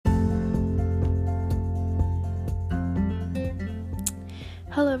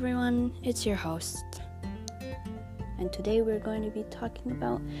Hello everyone, it's your host, and today we're going to be talking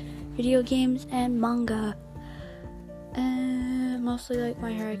about video games and manga, and mostly like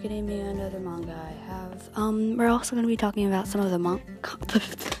My Hero Academia and other manga I have. We're also going to be talking about some of the I'm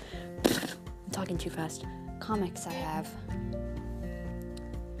talking too fast, comics I have.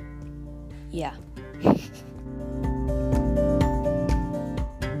 Yeah.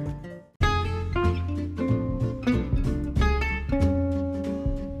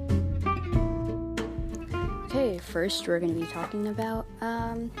 Okay, first we're going to be talking about,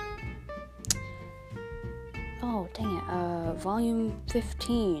 volume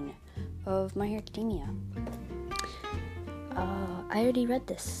 15 of My Hero Academia. I already read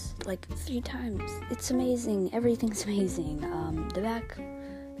this, 3 times. It's amazing. Everything's amazing. The back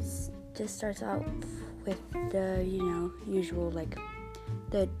just starts out with the, usual,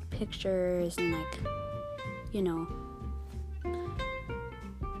 the pictures and,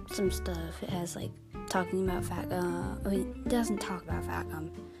 some stuff. It has, talking about it doesn't talk about Fatgum.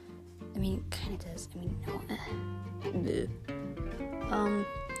 It kind of does. No.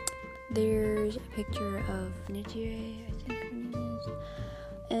 There's a picture of Nijire, I think her name is.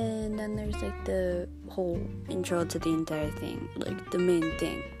 And then there's, the whole intro to the entire thing, the main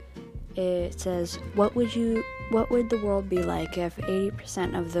thing. It says, what would the world be like if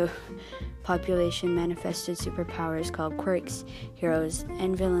 80% of the population manifested superpowers called quirks? Heroes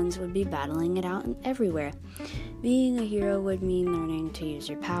and villains would be battling it out everywhere. Being a hero would mean learning to use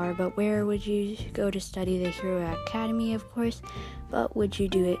your power, but where would you go to study? The Hero Academy, of course. But would you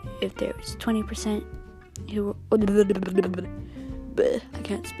do it if there was 20% who... I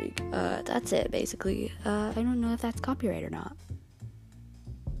can't speak. That's it, basically. I don't know if that's copyright or not.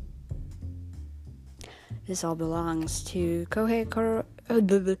 This all belongs to Kohei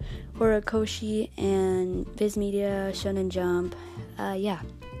Horikoshi and Viz Media, Shonen Jump. Yeah.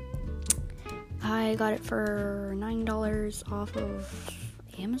 I got it for $9 off of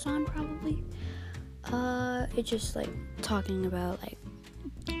Amazon, probably. It's just, talking about,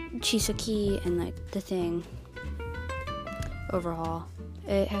 Chisaki and, the thing overhaul.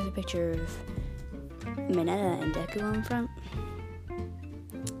 It has a picture of Mineta and Deku on front.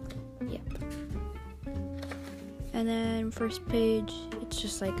 Yep. And then first page, it's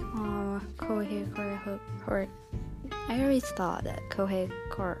just Kohei I always thought that Kohei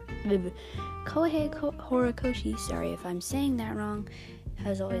Horikoshi, sorry if I'm saying that wrong,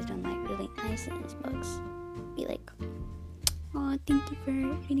 has always done really nice in his books. Be oh, thank you for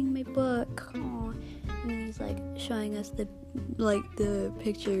reading my book. Oh, and then he's showing us the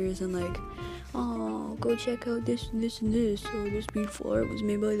pictures and oh, go check out this and this and this. Oh, this beautiful art was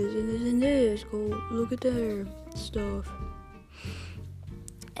made by this and this and this. Go look at their stuff.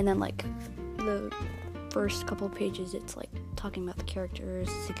 And then the first couple of pages, it's talking about the characters: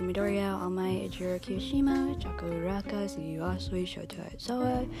 Saki Midoriya, All Might, Ejiro Kirishima, Chaco Uraka, Suyu Asui, Shota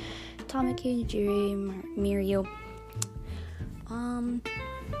Aizawa, Tamaki, Jiri, Mirio.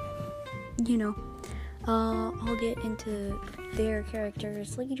 I'll get into their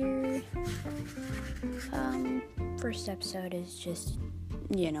characters later. First episode is just,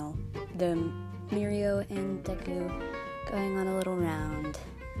 the Mirio and Deku going on a little round.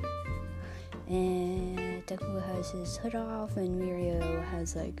 And Deku has his hood off, and Mirio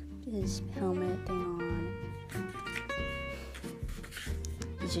has, his helmet thing on.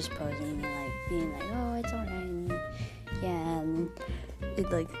 He's just posing and, being oh, it's alright. And, yeah, and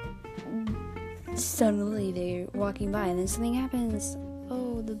it, suddenly they're walking by, and then something happens.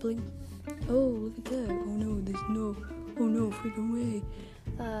 Oh, the blink. Oh, look at that. Oh, no, there's no. Oh, no, freaking way.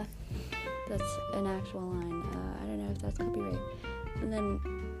 That's an actual line. I don't know if that's copyright. And then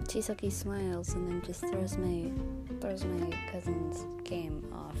Chisaki smiles and then just throws my cousin's game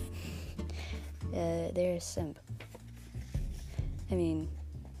off. They're a simp. I'm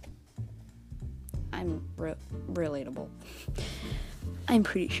relatable. I'm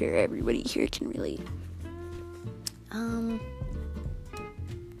pretty sure everybody here can relate. And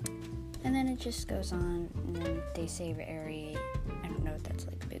then it just goes on, and then they save Eri. I don't know if that's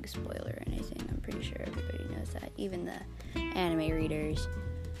a big spoiler or anything. I'm pretty sure everybody knows that. Even the anime readers.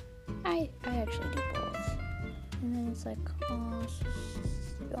 I actually do both. And then it's oh, so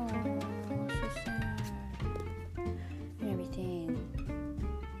sad. And everything.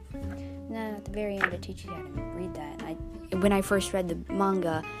 And then at the very end, it teaches you how to read that. When I first read the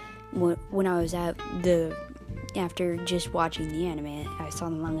manga, when I was after just watching the anime, I saw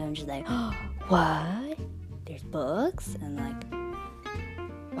the manga and I'm just oh, what? There's books? And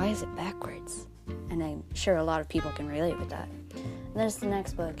why is it backwards? And I'm sure a lot of people can relate with that. And there's the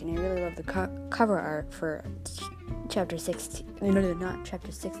next book, and I really love the cover art for chapter 16. No, not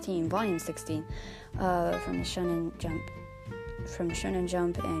chapter 16, volume 16, from the Shonen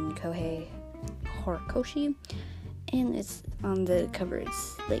Jump and Kohei Horikoshi. And it's on the cover,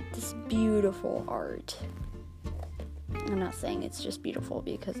 it's like this beautiful art. I'm not saying it's just beautiful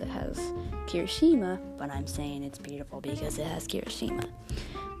because it has Kirishima, but I'm saying it's beautiful because it has Kirishima.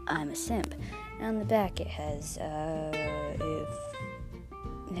 I'm a simp. And on the back it has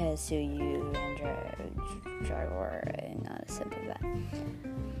Suyu and Jaror, and not a simp of that.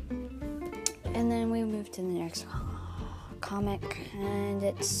 And then we move to the next comic, and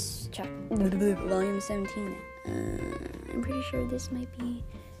it's volume 17. I'm pretty sure this might be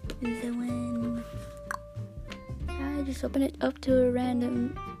the one. I just open it up to a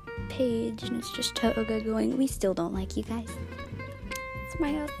random page, and it's just Toga going, "We still don't like you guys." It's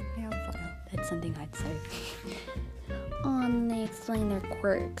my house file. That's something I'd say. And they explain their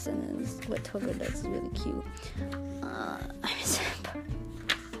quirks, and what Toga does is really cute. I'm a simp.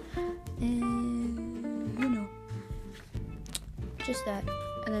 And, just that.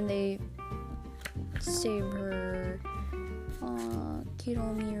 And then they save her,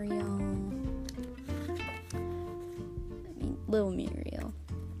 Kiro Muriel. Little Muriel.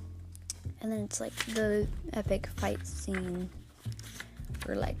 And then it's like the epic fight scene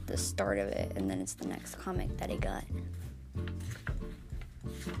for like the start of it, and then it's the next comic that I got.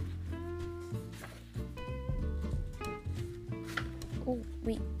 Oh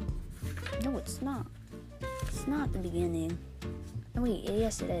wait, no, it's not. It's not the beginning. Oh wait,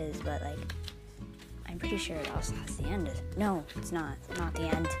 yes it is, but like I'm pretty sure it also has the end. No, it's not. It's not the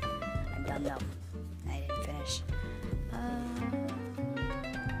end. I'm done though. I didn't finish.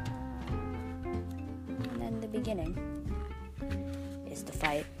 And then the beginning is the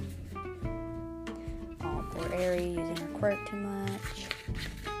fight. Oh, poor Eri using her quirk too much.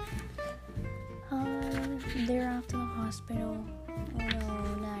 They're off to the hospital. Oh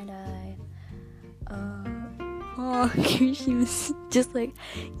no, Night-Eye. Kirishima's just like,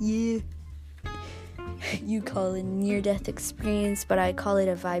 yeah. You call it a near-death experience, but I call it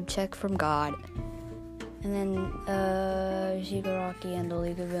a vibe check from God. And then, Shigaraki and the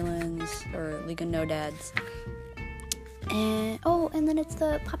League of Villains, or League of No Dads. And then it's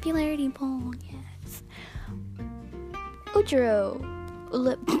the popularity poll, yes. Ujiro,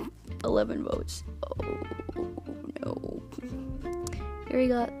 11 votes. Oh, no. Eri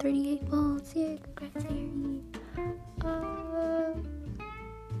got 38 votes, yeah, congrats, Eri.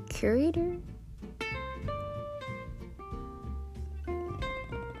 Curator?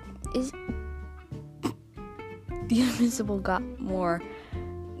 Is the Invisible got more.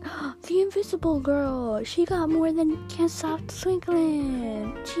 The Invisible Girl, she got more than Can't Stop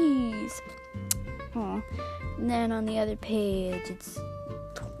Twinkling. Jeez. Aww. And then on the other page, it's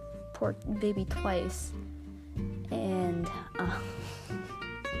poor baby twice, and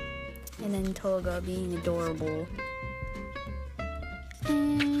then Toga being adorable.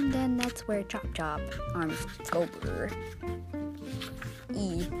 And then that's where Chop arms over.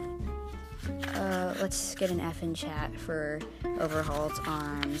 E. Let's get an F in chat for Overhaul's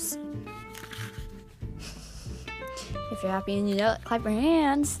arms. If you're happy and you know it, clap your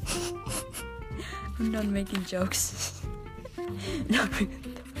hands. I'm done making jokes.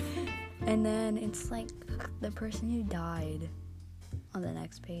 And then it's like the person who died on the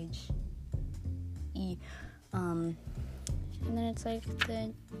next page. E. And then it's like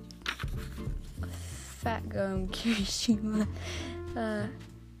the fat gum Kirishima.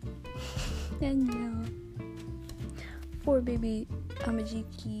 And poor baby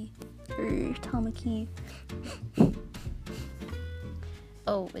Tamajiki or Tamaki.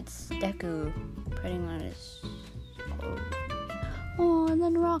 Oh, it's Deku putting on his clothes. Oh, and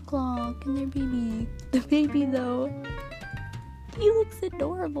then Rocklock and their baby. The baby though, he looks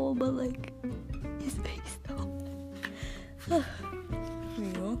adorable, but like his face though.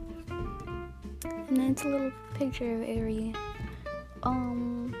 Real. And then it's a little picture of Eri.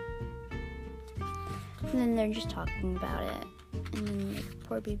 And then they're just talking about it. And then like,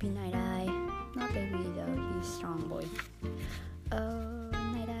 poor baby Night-Eye. Not baby though, he's strong boy.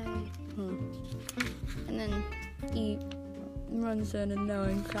 Night-Eye. And then he runs in and now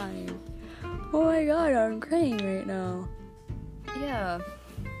I'm crying. Oh my god, I'm crying right now. Yeah.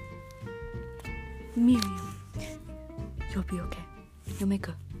 Miriam, you'll be okay. You'll make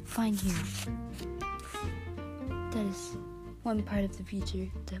a fine hero. That is one part of the future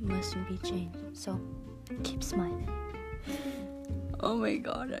that mustn't be changed. So, keep smiling. Oh my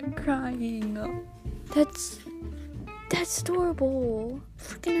god, I'm crying. That's adorable.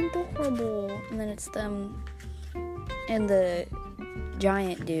 Freaking adorable. And then it's them and the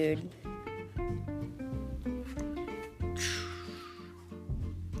giant dude.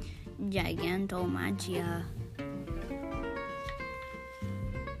 Gigantomachia.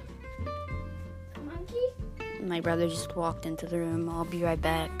 Monkey? My brother just walked into the room. I'll be right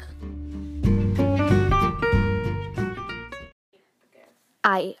back.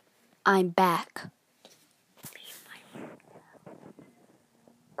 I'm back.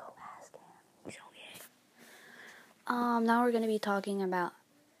 Go ask him. He's okay. Now we're gonna be talking about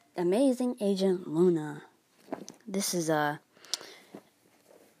Amazing Agent Luna. This is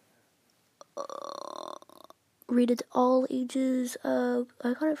rated all ages. I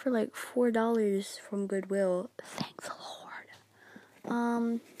got it for like $4 from Goodwill. Thank the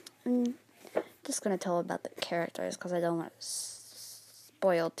Lord. I'm just gonna tell about the characters because I don't want to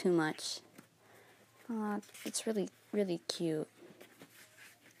spoil too much. It's really, really cute.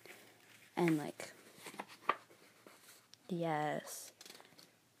 And like, yes.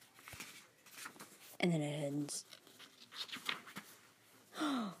 And then it ends.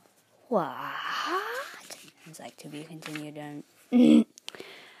 What? It's like to be continued. And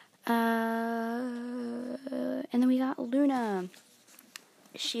then we got Luna.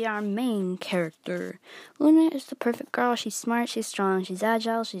 She's our main character. Luna is the perfect girl. She's smart, she's strong, she's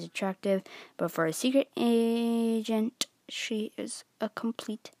agile, she's attractive. But for a secret agent, she is a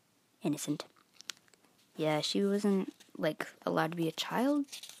complete innocent. Yeah, she wasn't, like, allowed to be a child.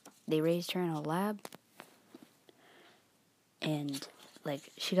 They raised her in a lab. And,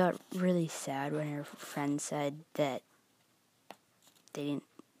 like, she got really sad when her friend said that they didn't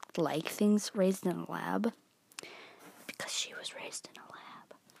like things raised in a lab. Because she was raised in a lab.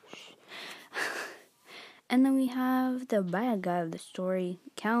 And then we have the bad guy of the story,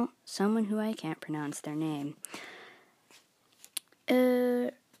 Count, someone who I can't pronounce their name.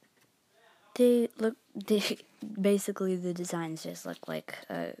 Basically the designs just look like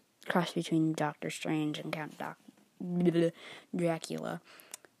a cross between Doctor Strange and Count Dracula.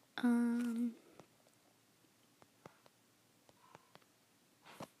 And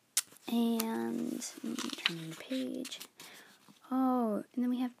turning the page. Oh, and then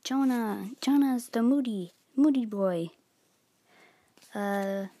we have Jonah. Jonah's the moody boy.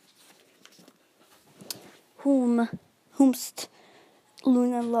 Whomst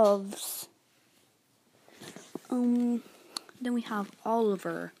Luna loves. Then we have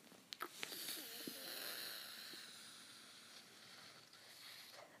Oliver.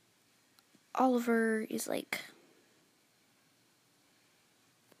 Oliver is like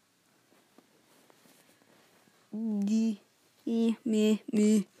me,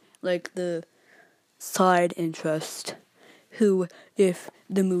 like the side interest who, if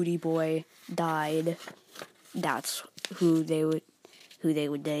the moody boy died, that's who they would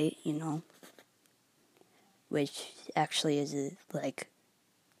date, you know, which actually is a like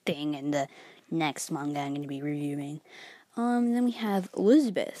thing in the next manga I'm going to be reviewing. Then we have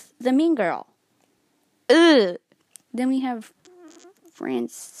Elizabeth, the mean girl. Ugh. Then we have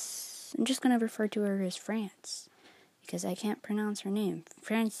France. I'm just going to refer to her as France because I can't pronounce her name.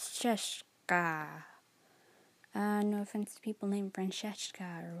 Francesca. No offense to people named Francesca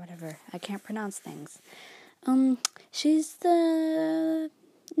or whatever. I can't pronounce things. She's the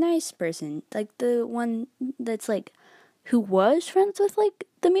nice person. Like the one that's like, who was friends with like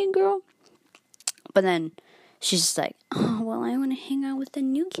the mean girl. But then she's just like, oh, well, I want to hang out with the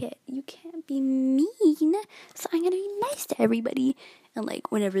new kid. You can't be mean, so I'm going to be nice to everybody. And,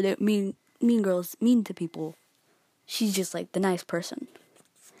 like, whenever the mean girl's mean to people, she's just, like, the nice person.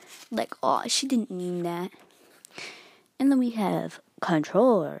 Like, oh, she didn't mean that. And then we have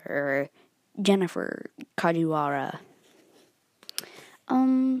Controller, Jennifer Kajiwara.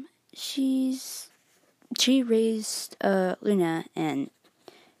 She raised, Luna, and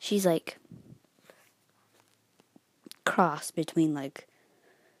she's, like, cross between like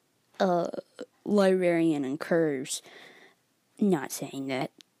librarian and curves. Not saying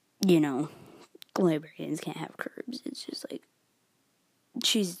that, you know, librarians can't have curves. It's just like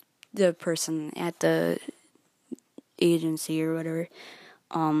she's the person at the agency or whatever.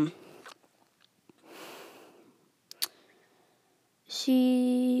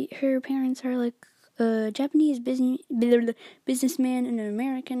 Her parents are like a Japanese businessman and an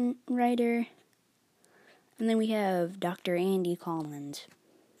American writer. And then we have Dr. Andy Collins.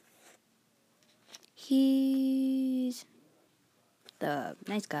 He's the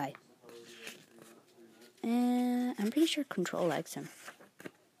nice guy. And I'm pretty sure Control likes him.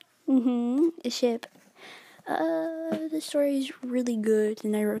 A ship. The story is really good,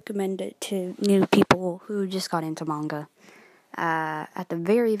 and I recommend it to new people who just got into manga. At the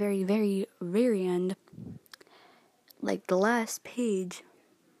very, very, very, very end, like the last page,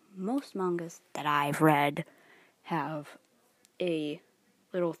 most mangas that I've read have a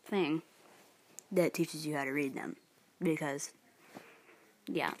little thing that teaches you how to read them. Because,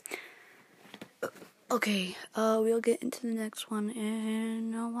 yeah. Okay, we'll get into the next one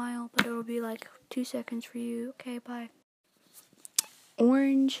in a while, but it'll be like 2 seconds for you. Okay, bye.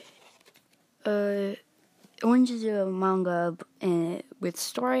 Orange is a manga with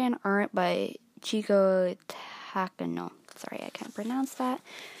story and art by Chico Takano. Sorry, I can't pronounce that.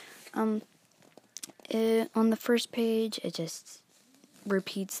 On the first page, it just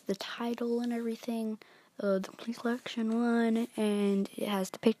repeats the title and everything. The complete collection one, and it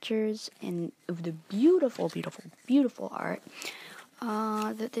has the pictures and of the beautiful, beautiful, beautiful art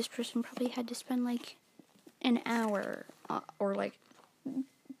that this person probably had to spend like an hour or like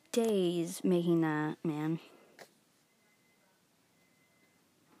days making that, man.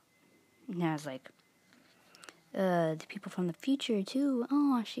 And I was like, the people from the future too.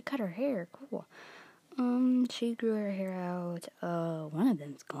 Oh, she cut her hair, cool. She grew her hair out. One of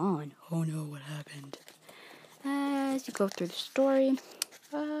them's gone. Oh no, what happened? As you go through the story,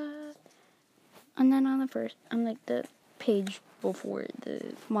 and then on the page before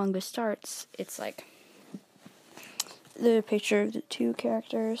the manga starts, it's like the picture of the two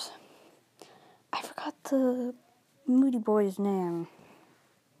characters. I forgot the moody boy's name.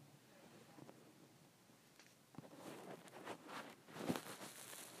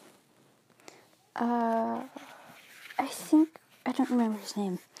 I don't remember his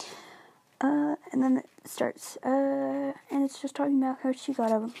name. And then it starts, and it's just talking about how she got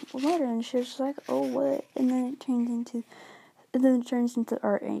a letter, and she was like, oh, what? And then it turns into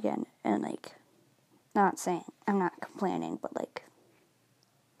art again, and like, I'm not complaining, but like,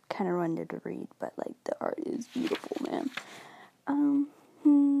 kind of wanted to read, but like, the art is beautiful, man.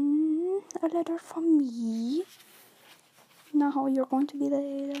 A letter from me. Now you're going to be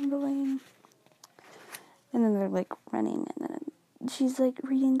late, I'm going. And then they're like running, and then she's like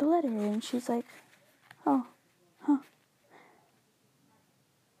reading the letter, and she's like, oh, huh.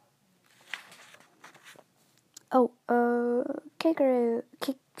 Oh, Kekeru.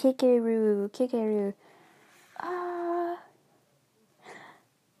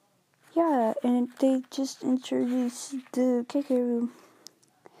 Yeah, and they just introduced the Kekeru,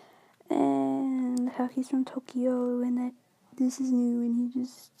 and how he's from Tokyo, and that this is new, and he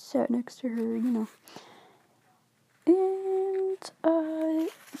just sat next to her, you know. And,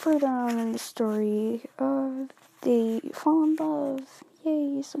 further on in the story, they fall in love.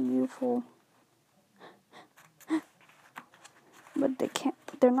 Yay, so beautiful. But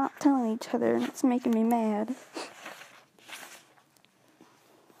they're not telling each other, and it's making me mad.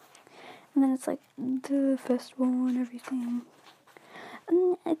 And then it's like the festival and everything.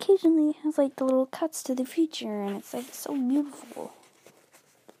 And occasionally it has like the little cuts to the future, and it's like so beautiful.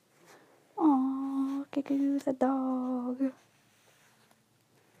 Aww, Kikaru with a dog.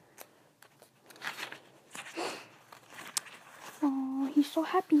 Oh, he's so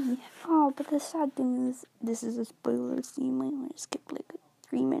happy. Oh, but the sad thing is, this is a spoiler, so you might want to skip like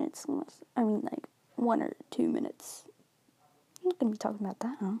 3 minutes, like 1 or 2 minutes. I'm not gonna be talking about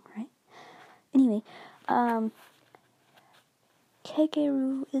that, right? Anyway,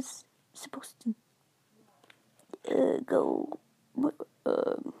 Kekeru is supposed to go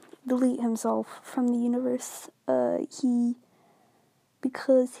delete himself from the universe.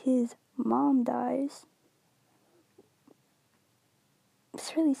 Because his mom dies.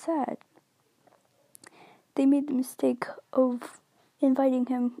 It's really sad. They made the mistake of inviting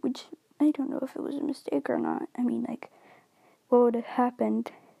him, which I don't know if it was a mistake or not. I mean, like, what would have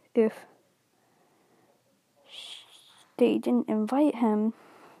happened if they didn't invite him?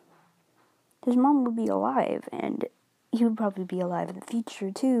 His mom would be alive, and he would probably be alive in the future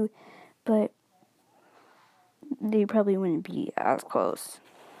too, but they probably wouldn't be as close.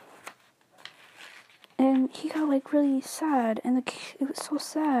 And he got like really sad, and it was so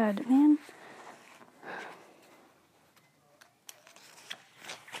sad, man.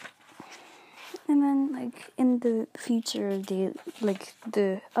 And then like in the future, the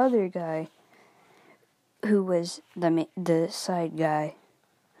other guy, who was the side guy,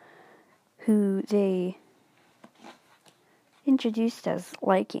 who they introduced as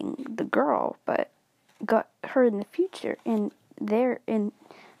liking the girl, but got her in the future, in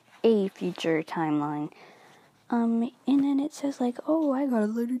a future timeline. And then it says like, oh, I got a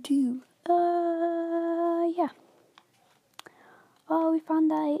letter too. Yeah. Oh, we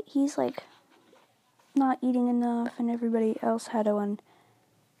found out he's like not eating enough, and everybody else had a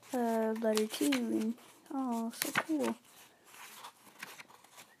letter too, and oh, so cool.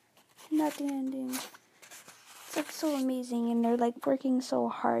 Not the ending. It's so amazing, and they're like working so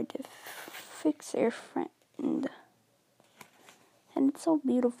hard to fix their friend. And it's so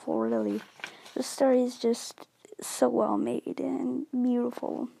beautiful, really. The story is just so well made and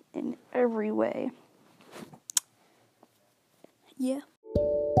beautiful in every way. Yeah.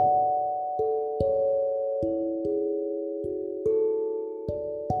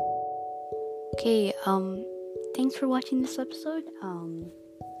 Okay, thanks for watching this episode.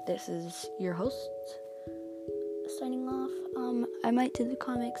 This is your host signing off. I might do the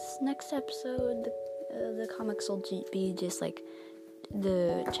comics next episode. The comics will be just like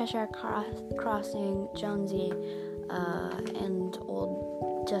the Cheshire Crossing, Jonesy, and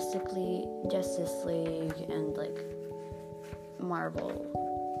old Justice League, and like Marvel,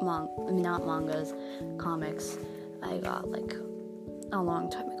 not mangas, comics. I got like a long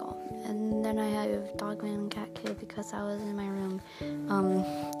time ago. And then I have Dogman and Cat Kid because I was in my room.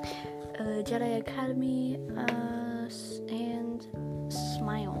 Jedi Academy, and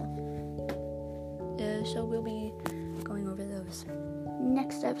Smile. So we'll be going over those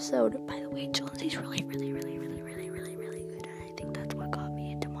next episode. By the way, Jonesy's really